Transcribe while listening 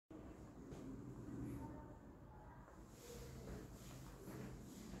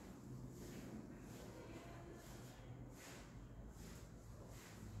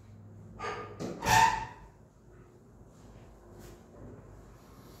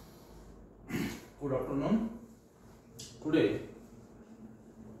Good afternoon. Today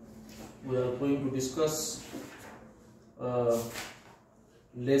we are going to discuss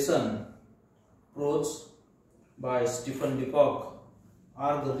lesson Prose by Stephen Leacock.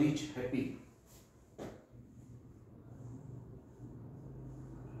 Are the rich happy?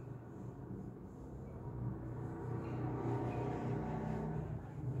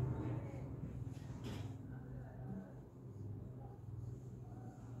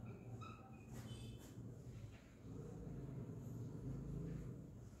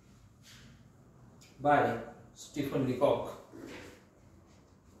 By Stephen Leacock.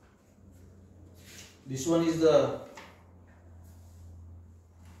 This one is the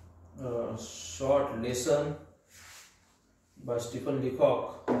short lesson by Stephen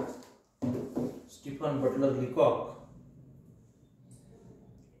Leacock, Stephen Butler Leacock,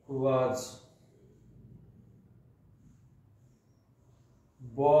 who was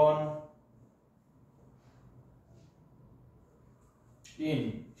born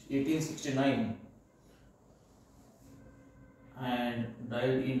in 1869 and died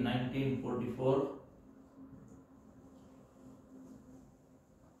in 1944.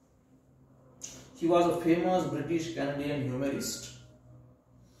 He was a famous British Canadian humorist,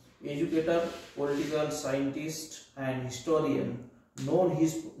 educator, political scientist and historian,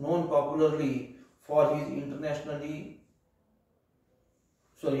 known popularly for his internationally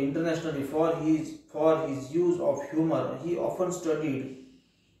for his use of humor. He often studied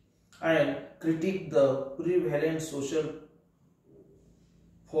and critiqued the prevalent social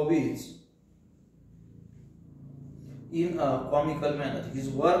phobias in a comical manner. His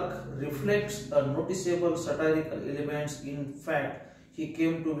work reflects a noticeable satirical elements. In fact, he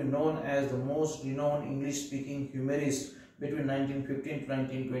came to be known as the most renowned English-speaking humorist between 1915 to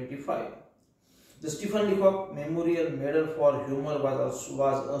 1925. The Stephen Leacock Memorial Medal for Humor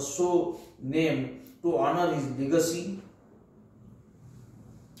was so named to honor his legacy.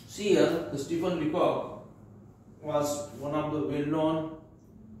 See here, the Stephen Leacock was one of the well-known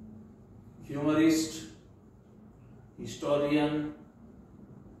humorist, historian,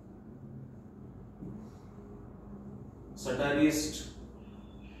 satirist,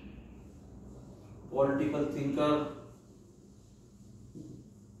 political thinker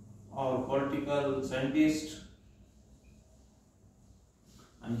or political scientist,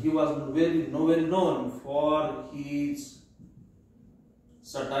 and he was very well known for his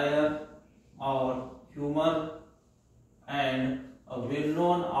satire or humor, and a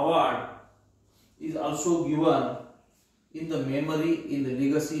well-known award is also given in the memory, in the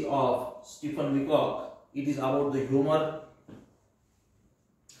legacy of Stephen Leacock. It is about the humor.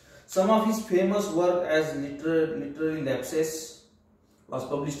 Some of his famous work as Literary Lapses was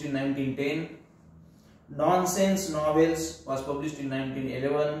published in 1910. Nonsense Novels was published in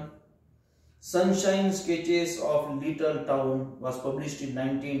 1911. Sunshine Sketches of Little Town was published in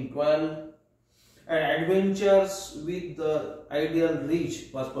 1912. And Adventures with the Ideal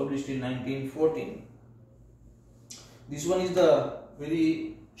Rich was published in 1914. This one is the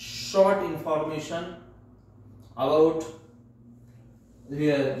very short information about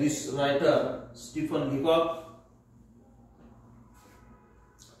this writer Stephen Leacock.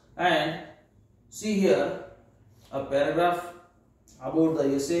 And see here a paragraph about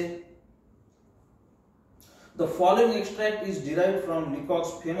the essay. The following extract is derived from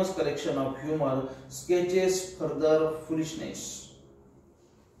Leacock's famous collection of humor, Sketches Further Foolishness.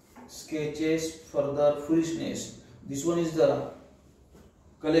 Sketches Further Foolishness. This one is the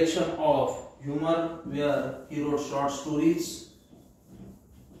collection of humor where he wrote short stories.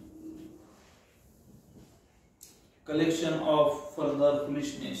 Collection of Further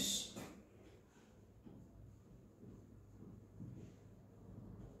Foolishness.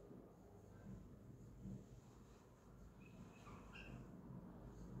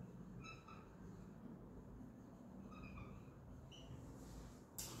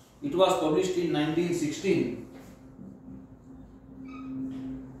 It was published in 1916,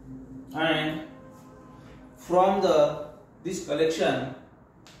 and from this collection,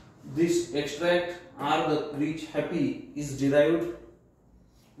 this extract, Are the Rich Happy, is derived,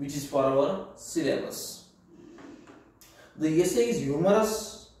 which is for our syllabus. The essay is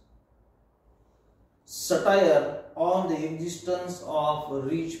humorous satire on the existence of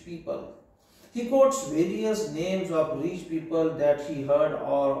rich people. He quotes various names of rich people that he heard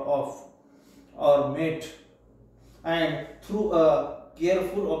or met, and through a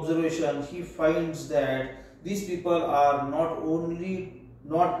careful observation he finds that these people are not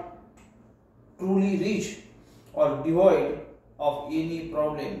truly rich or devoid of any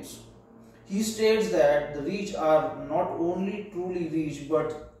problems. He states that the rich are not only truly rich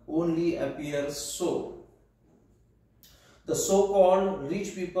but only appear so. The so-called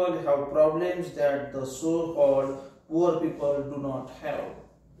rich people have problems that the so-called poor people do not have.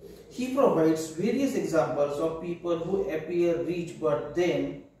 He provides various examples of people who appear rich but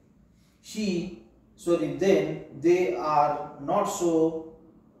then they are not so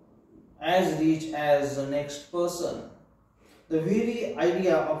as rich as the next person. The very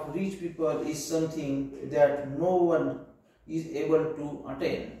idea of rich people is something that no one is able to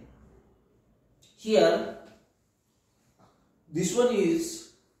attain. Here, this one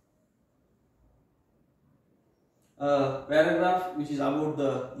is a paragraph which is about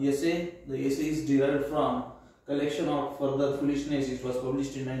the essay. The essay is derived from Collection of Further Foolishness. It was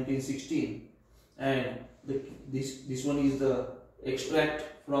published in 1916, and this one is the extract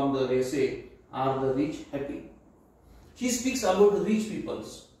from the essay, Are the Rich Happy? He speaks about the rich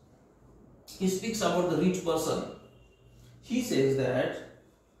peoples. He speaks about the rich person. He says that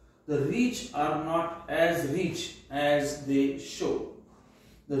the rich are not as rich as they show.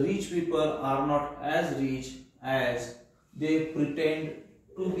 The rich people are not as rich as they pretend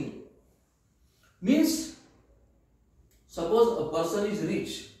to be. Means, suppose a person is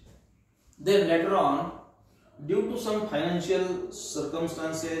rich, then later on, due to some financial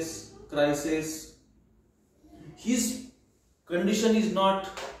circumstances, crisis, his condition is not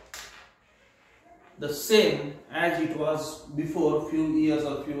the same as it was before few years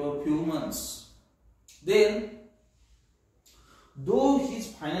or few months. Then, though his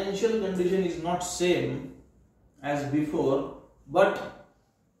financial condition is not same as before, but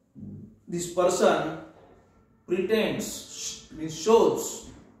this person pretends, shows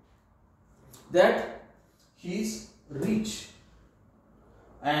that he is rich,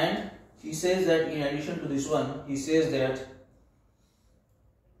 and he says that in addition to this one, he says that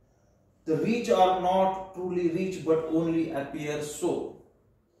the rich are not truly rich but only appear so.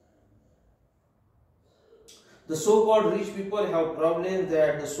 The so-called rich people have problems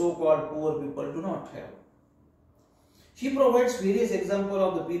that the so-called poor people do not have. He provides various examples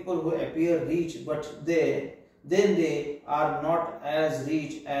of the people who appear rich but they are not as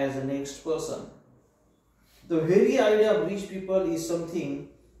rich as the next person. The very idea of rich people is something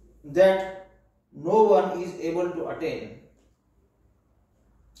that no one is able to attain.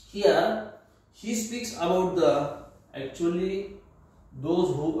 Here, he speaks about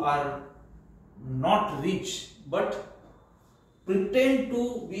those who are not rich but pretend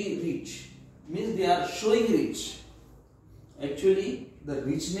to be rich. Means they are showing rich. Actually, the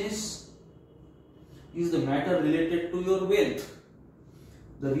richness is the matter related to your wealth.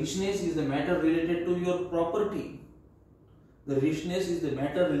 The richness is the matter related to your property. The richness is the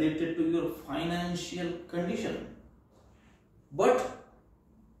matter related to your financial condition. But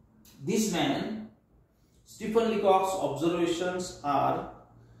this man, Stephen Leacock's observations are,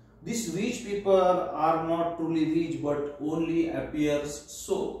 these rich people are not truly rich but only appears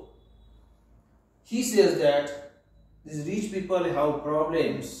so. He says that these rich people have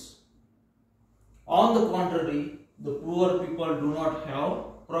problems. On the contrary, the poor people do not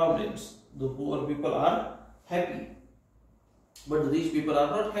have problems. The poor people are happy, but the rich people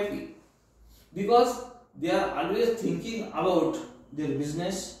are not happy because they are always thinking about their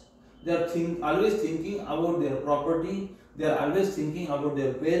business. They are always thinking about their property, they are always thinking about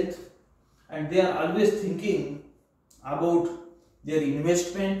their wealth, and they are always thinking about their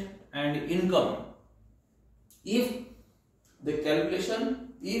investment and income. If the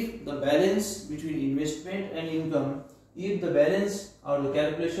balance between investment and income, if the balance or the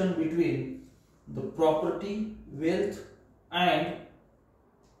calculation between the property, wealth and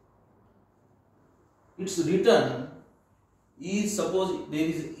its return is, suppose there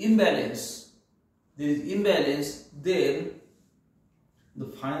is imbalance, then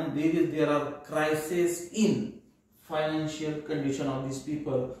there are crises in financial condition of these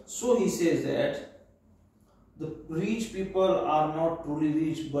people. So he says that the rich people are not truly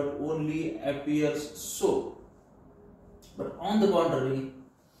rich but only appears so. But on the contrary,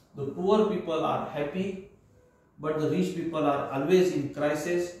 the poor people are happy, but the rich people are always in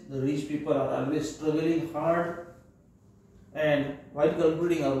crisis. The rich people are always struggling hard. And while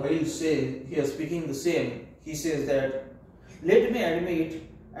concluding, or while speaking the same, he says that, let me admit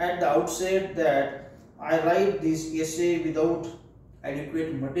at the outset that I write this essay without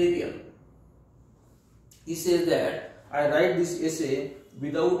adequate material. He says that I write this essay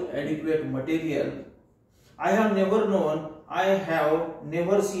without adequate material. I have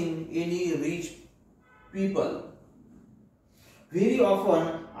never seen any rich people. Very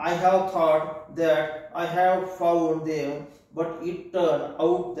often I have thought that I have found them, but it turned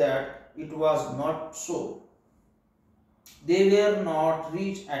out that that it was not so. They were not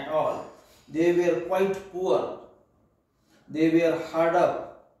rich at all. They were quite poor. They were hard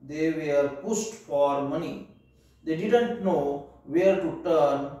up. They were pushed for money. They didn't know where to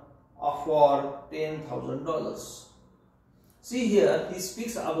turn for $10,000. See here, he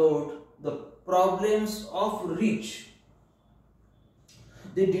speaks about the problems of rich.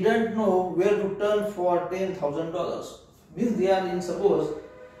 They didn't know where to turn for $10,000. Means they are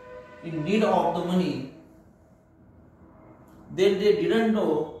in need of the money. Then they didn't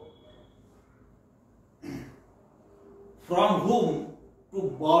know from whom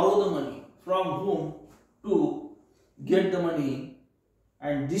to borrow the money, from whom to get the money,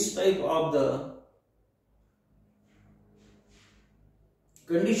 and this type of the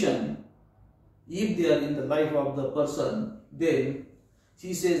condition, if they are in the life of the person, then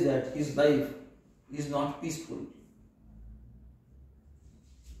he says that his life is not peaceful.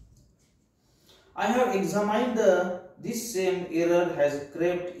 I have examined this same error has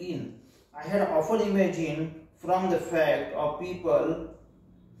crept in. I had often imagined from the fact of people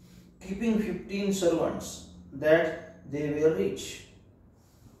keeping 15 servants that they were rich.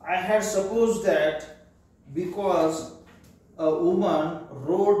 I had supposed that because a woman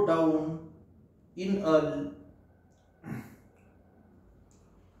rode down in a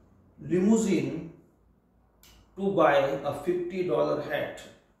limousine to buy a $50 hat.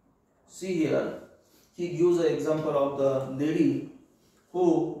 See here, he gives an example of the lady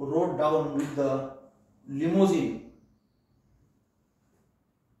who rode down with the limousine.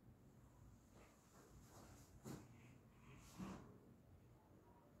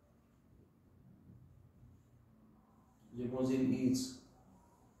 Limousine is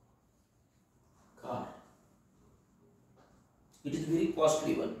car. It is very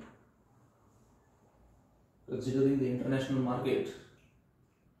costly one. Considering the international market,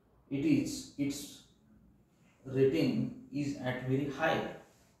 its rating is at very high.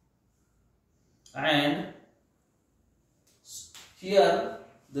 And here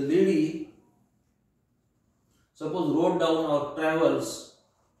the lady suppose rode down or travels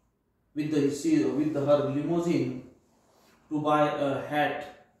with her limousine to buy a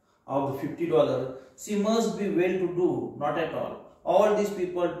hat of the $50. She must be well to do, not at all. All these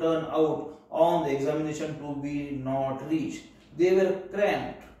people turn out on the examination to be not rich. They were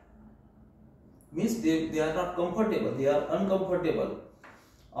cramped. Means they are not comfortable, they are uncomfortable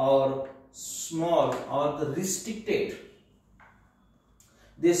or small or the restricted.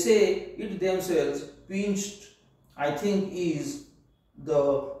 They say it themselves, pinched, I think is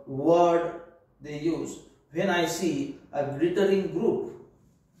the word they use. When I see a glittering group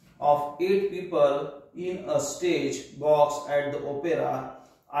of 8 people in a stage box at the opera,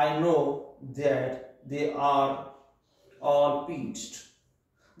 I know that they are all pinched.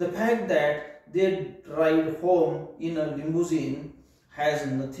 The fact that they ride home in a limousine has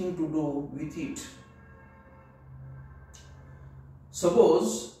nothing to do with it.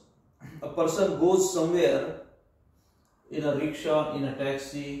 Suppose a person goes somewhere in a rickshaw, in a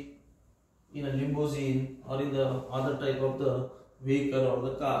taxi, in a limousine, or in the other type of the vehicle or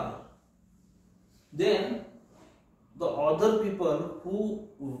the car. Then the other people who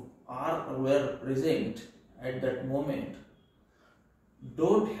were present at that moment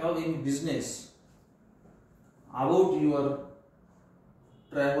don't have any business about your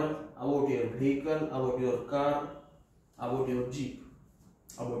travel, about your vehicle, about your car, about your jeep,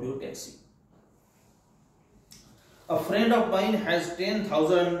 about your taxi. A friend of mine has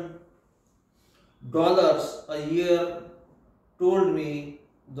 $10,000 a year, told me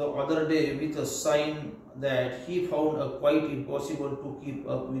the other day with a sign that he found it quite impossible to keep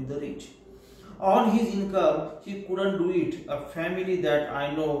up with the rich. On his income, he couldn't do it. A family that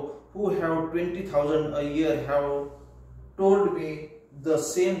I know who have $20,000 a year have told me the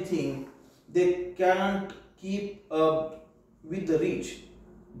same thing. They can't keep up with the rich.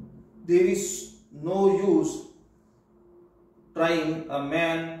 There is no use trying. A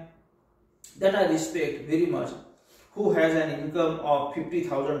man that I respect very much, who has an income of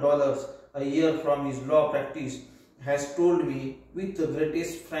 $50,000 a year from his law practice, has told me with the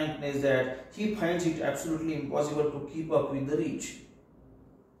greatest frankness that he finds it absolutely impossible to keep up with the rich.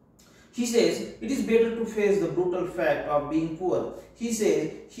 He says it is better to face the brutal fact of being poor. He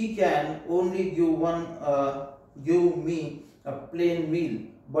says he can only give me a plain meal,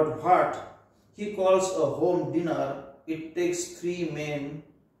 but what he calls a home dinner, it takes 3 men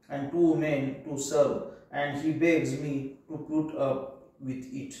and 2 men to serve, and he begs me to put up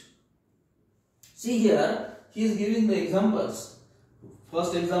with it. See here, he is giving the examples.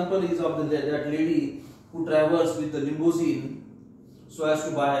 First example is of that lady who travels with the limousine. so as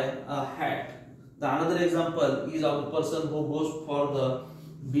to buy a hat. The another example is of the person who goes for the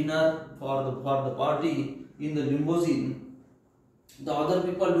dinner, for the party in the limousine. The other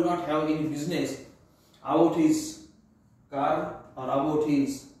people do not have any business about his car or about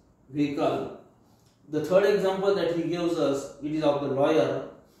his vehicle. The third example that he gives us, it is of the lawyer.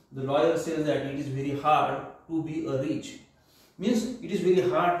 The lawyer says that it is very hard to be a rich. Means it is very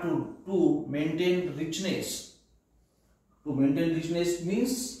hard to maintain richness. To maintain richness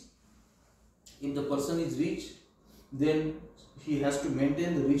means if the person is rich, then he has to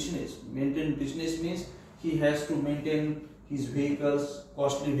maintain the richness. Maintain richness means he has to maintain his vehicles,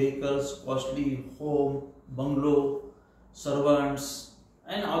 costly home, bungalow, servants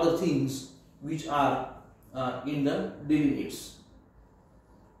and other things which are in the daily needs,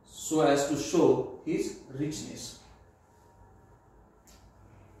 so as to show his richness.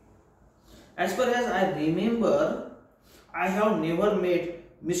 As far as I remember, I have never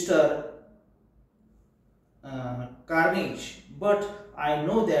met Mr. Carnage, but I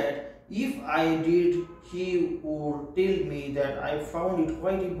know that if I did, he would tell me that I found it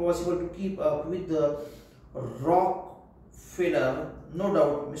quite impossible to keep up with the Rockefeller. No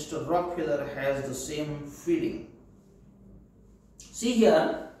doubt Mr. Rockefeller has the same feeling. See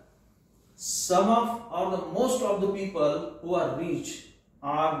here, some of or the most of the people who are rich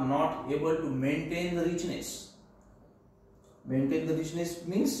are not able to maintain the richness. Maintain the richness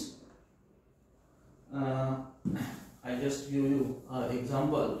means I just give you an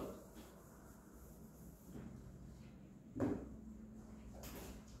example.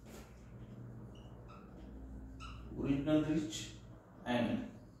 Original rich and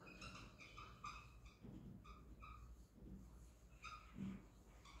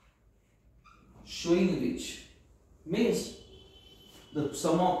showing rich means the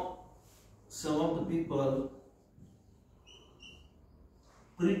some of the people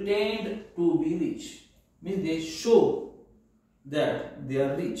pretend to be rich, means they show that they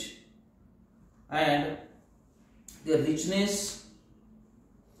are rich and their richness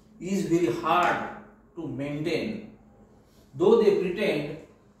is very hard to maintain. Though they pretend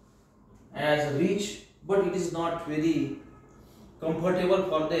as rich, but it is not very comfortable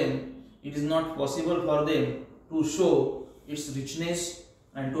for them, it is not possible for them to show its richness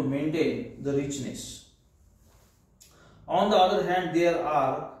and to maintain the richness. On the other hand,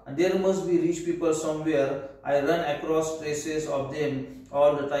 there must be rich people somewhere. I run across traces of them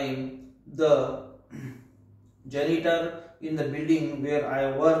all the time. The janitor in the building where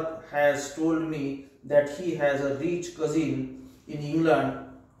I work has told me that he has a rich cousin in England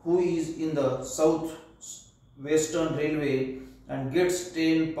who is in the South Western Railway and gets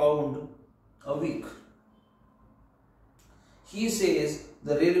 £10 a week. He says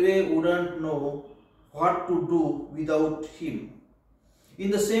the railway wouldn't know what to do without him. In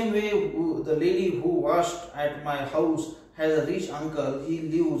the same way, the lady who washed at my house has a rich uncle. He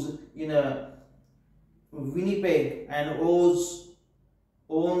lives in a Winnipeg and owns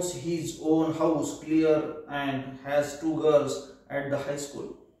his own house clear and has 2 girls at the high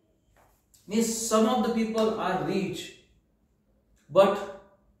school. Means some of the people are rich, but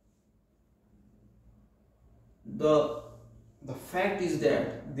the fact is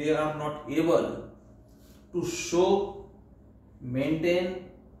that they are not able to maintain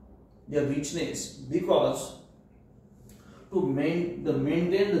their richness, because to maintain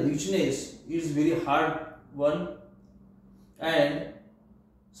the richness is very hard one. And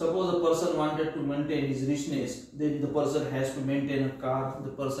suppose a person wanted to maintain his richness, then the person has to maintain a car,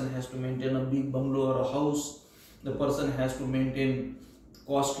 the person has to maintain a big bungalow or a house, the person has to maintain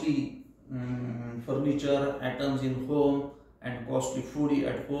costly furniture items in home and costly food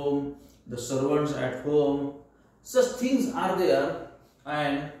at home, the servants at home. Such things are there,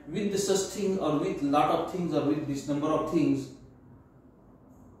 and with such thing or with lot of things or with this number of things,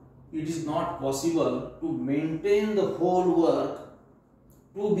 it is not possible to maintain the whole work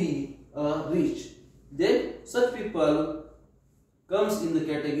to be rich. Then such people comes in the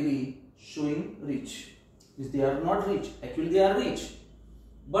category showing rich. If they are not rich, actually they are rich,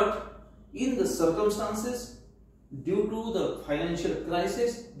 but in the circumstances, due to the financial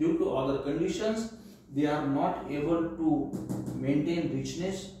crisis, due to other conditions, they are not able to maintain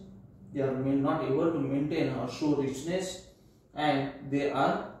richness, they are not able to maintain or show richness, and they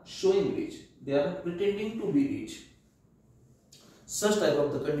are showing rich, they are pretending to be rich. Such type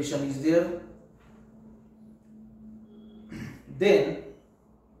of the condition is there. Then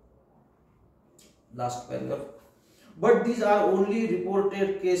last paragraph, but these are only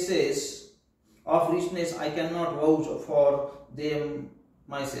reported cases of richness. I cannot vouch for them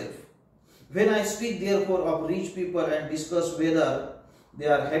myself. When I speak therefore of rich people and discuss whether they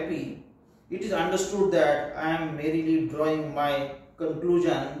are happy, it is understood that I am merely drawing my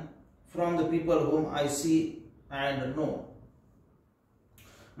conclusion from the people whom I see and know.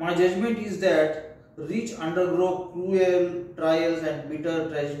 My judgment is that rich undergo cruel trials and bitter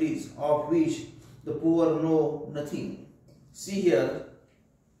tragedies of which the poor know nothing. See here,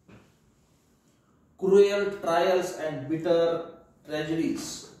 cruel trials and bitter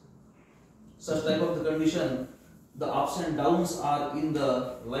tragedies. Such type of the condition, the ups and downs are in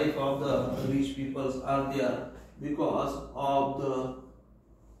the life of the rich peoples are there because of the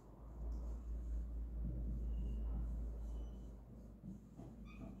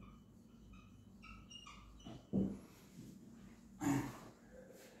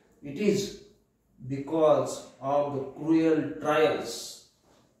it is because of the cruel trials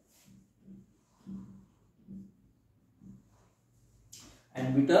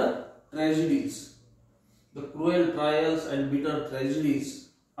and bitter tragedies. The cruel trials and bitter tragedies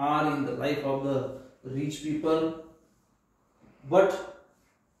are in the life of the rich people, but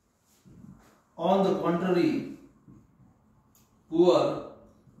on the contrary, poor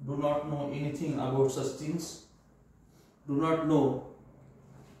do not know anything about such things, do not know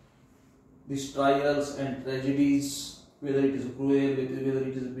these trials and tragedies, whether it is cruel, whether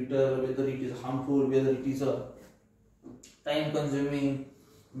it is bitter, whether it is harmful, whether it is a time consuming,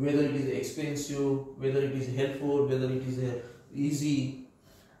 whether it is expensive, whether it is helpful, whether it is easy.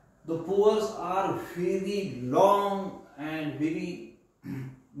 The poor are very long and very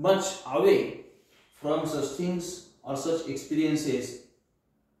much away from such things or such experiences.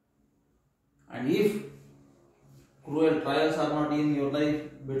 And if cruel trials are not in your life,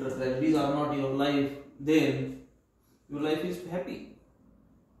 bitter tragedies are not in your life, then your life is happy.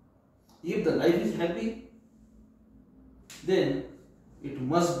 If the life is happy, then it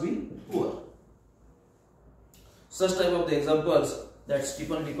must be poor. Such type of the examples that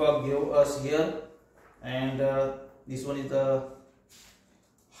Stephen Leacock gave us here, and this one is the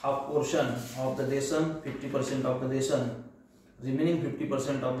half portion of the lesson, 50% of the lesson. Remaining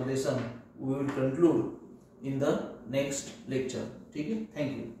 50% of the lesson we will conclude in the next lecture. Okay?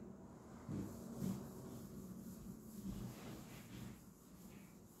 Thank you.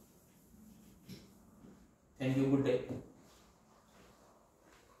 Thank you. Good day.